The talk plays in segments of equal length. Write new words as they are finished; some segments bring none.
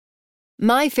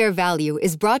My Fair Value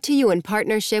is brought to you in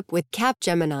partnership with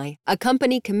Capgemini, a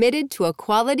company committed to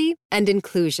equality and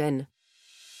inclusion.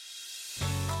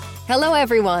 Hello,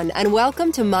 everyone, and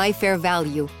welcome to My Fair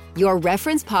Value, your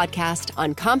reference podcast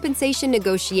on compensation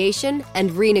negotiation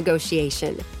and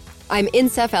renegotiation. I'm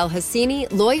Insef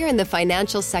El-Hassini, lawyer in the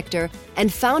financial sector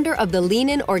and founder of the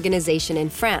Leanin organization in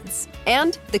France,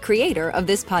 and the creator of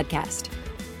this podcast.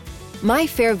 My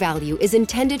Fair Value is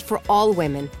intended for all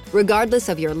women, regardless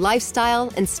of your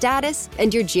lifestyle and status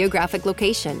and your geographic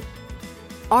location.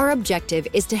 Our objective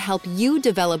is to help you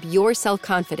develop your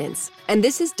self-confidence, and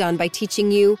this is done by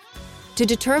teaching you to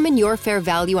determine your fair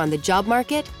value on the job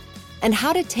market and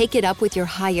how to take it up with your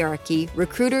hierarchy,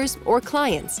 recruiters, or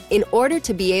clients in order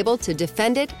to be able to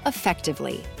defend it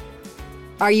effectively.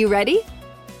 Are you ready?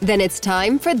 Then it's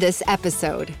time for this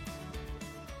episode.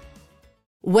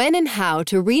 When and how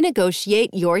to renegotiate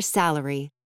your salary.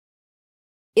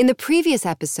 In the previous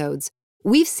episodes,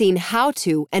 we've seen how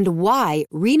to and why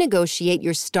renegotiate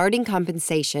your starting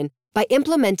compensation by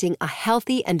implementing a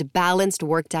healthy and balanced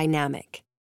work dynamic.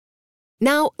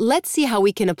 Now, let's see how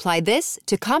we can apply this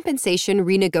to compensation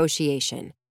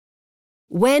renegotiation.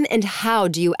 When and how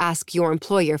do you ask your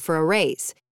employer for a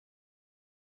raise?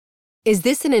 Is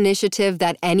this an initiative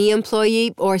that any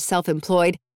employee or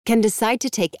self-employed can decide to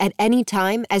take at any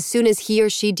time as soon as he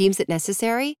or she deems it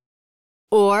necessary?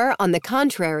 Or, on the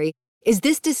contrary, is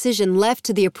this decision left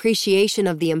to the appreciation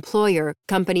of the employer,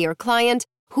 company, or client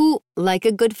who, like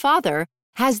a good father,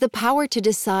 has the power to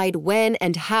decide when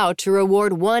and how to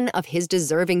reward one of his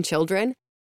deserving children?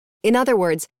 In other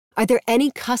words, are there any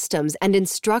customs and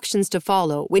instructions to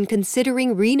follow when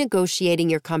considering renegotiating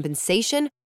your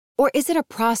compensation, or is it a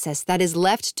process that is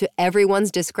left to everyone's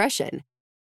discretion?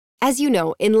 As you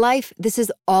know, in life, this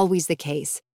is always the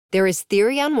case. There is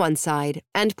theory on one side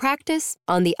and practice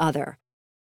on the other.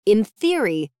 In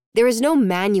theory, there is no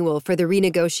manual for the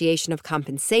renegotiation of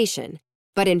compensation,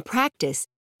 but in practice,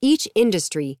 each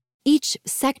industry, each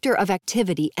sector of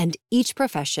activity, and each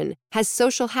profession has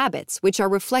social habits which are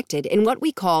reflected in what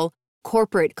we call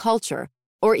corporate culture,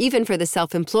 or even for the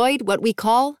self-employed, what we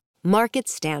call market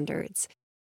standards.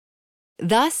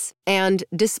 Thus, and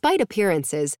despite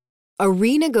appearances, a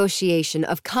renegotiation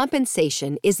of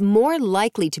compensation is more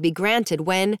likely to be granted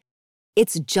when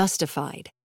it's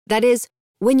justified. That is,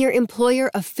 when your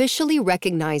employer officially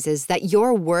recognizes that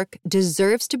your work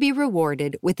deserves to be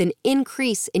rewarded with an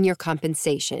increase in your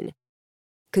compensation.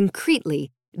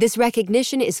 Concretely, this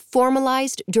recognition is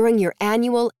formalized during your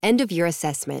annual end-of-year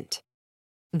assessment.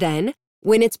 Then,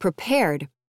 when it's prepared,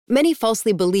 many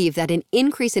falsely believe that an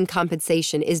increase in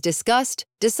compensation is discussed,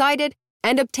 decided,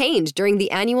 and obtained during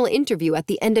the annual interview at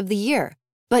the end of the year.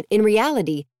 But in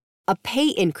reality, a pay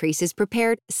increase is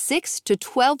prepared 6 to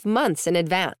 12 months in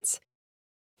advance.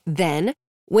 Then,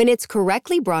 when it's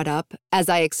correctly brought up, as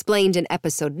I explained in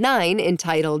episode 9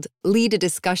 entitled Lead a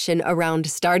Discussion Around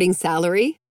Starting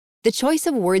Salary, the choice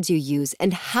of words you use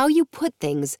and how you put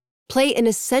things play an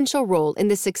essential role in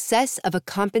the success of a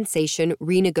compensation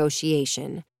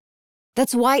renegotiation.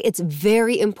 That's why it's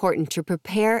very important to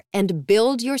prepare and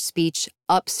build your speech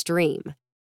upstream.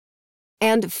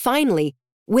 And finally,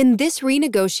 when this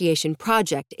renegotiation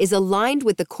project is aligned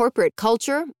with the corporate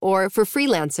culture, or for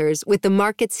freelancers, with the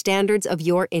market standards of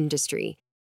your industry.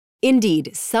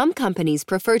 Indeed, some companies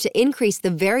prefer to increase the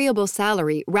variable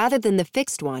salary rather than the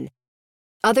fixed one.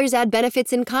 Others add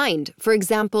benefits in kind, for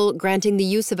example, granting the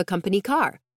use of a company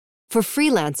car. For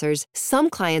freelancers, some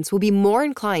clients will be more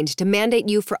inclined to mandate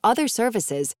you for other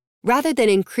services rather than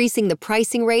increasing the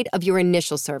pricing rate of your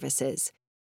initial services.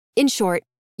 In short,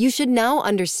 you should now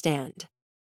understand.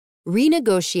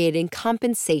 Renegotiating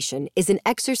compensation is an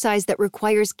exercise that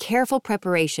requires careful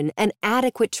preparation and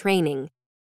adequate training.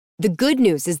 The good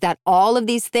news is that all of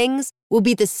these things will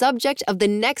be the subject of the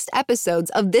next episodes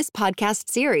of this podcast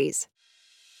series.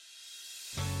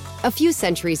 A few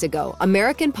centuries ago,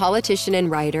 American politician and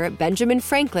writer Benjamin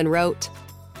Franklin wrote,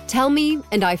 "Tell me,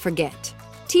 and I forget.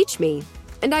 Teach me,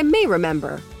 and I may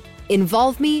remember.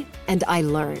 Involve me, and I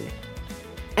learn."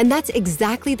 And that's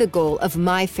exactly the goal of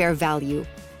My Fair Value,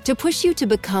 to push you to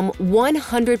become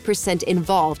 100%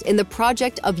 involved in the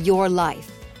project of your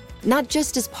life, not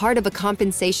just as part of a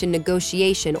compensation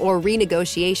negotiation or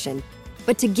renegotiation,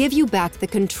 but to give you back the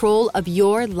control of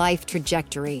your life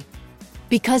trajectory.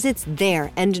 Because it's there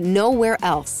and nowhere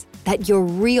else that your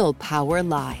real power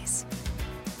lies.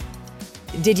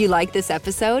 Did you like this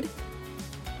episode?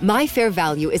 My Fair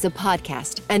Value is a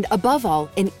podcast and, above all,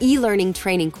 an e-learning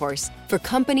training course for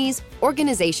companies,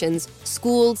 organizations,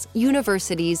 schools,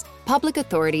 universities, public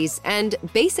authorities, and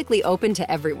basically open to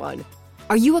everyone.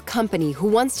 Are you a company who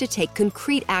wants to take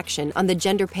concrete action on the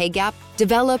gender pay gap,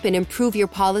 develop and improve your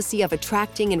policy of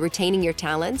attracting and retaining your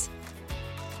talents?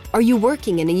 Are you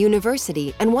working in a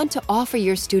university and want to offer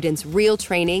your students real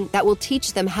training that will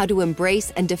teach them how to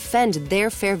embrace and defend their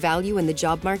fair value in the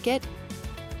job market?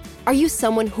 Are you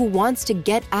someone who wants to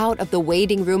get out of the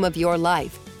waiting room of your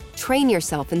life, train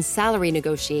yourself in salary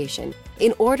negotiation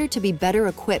in order to be better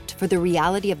equipped for the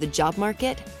reality of the job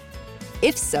market?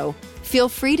 If so, feel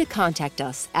free to contact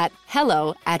us at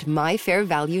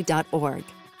hello@myfairvalue.org.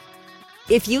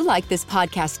 If you like this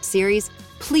podcast series,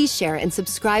 please share and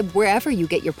subscribe wherever you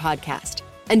get your podcast.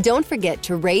 And don't forget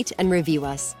to rate and review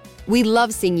us. We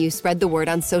love seeing you spread the word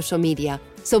on social media,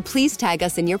 so please tag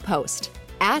us in your post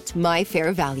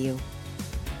 @myfairvalue.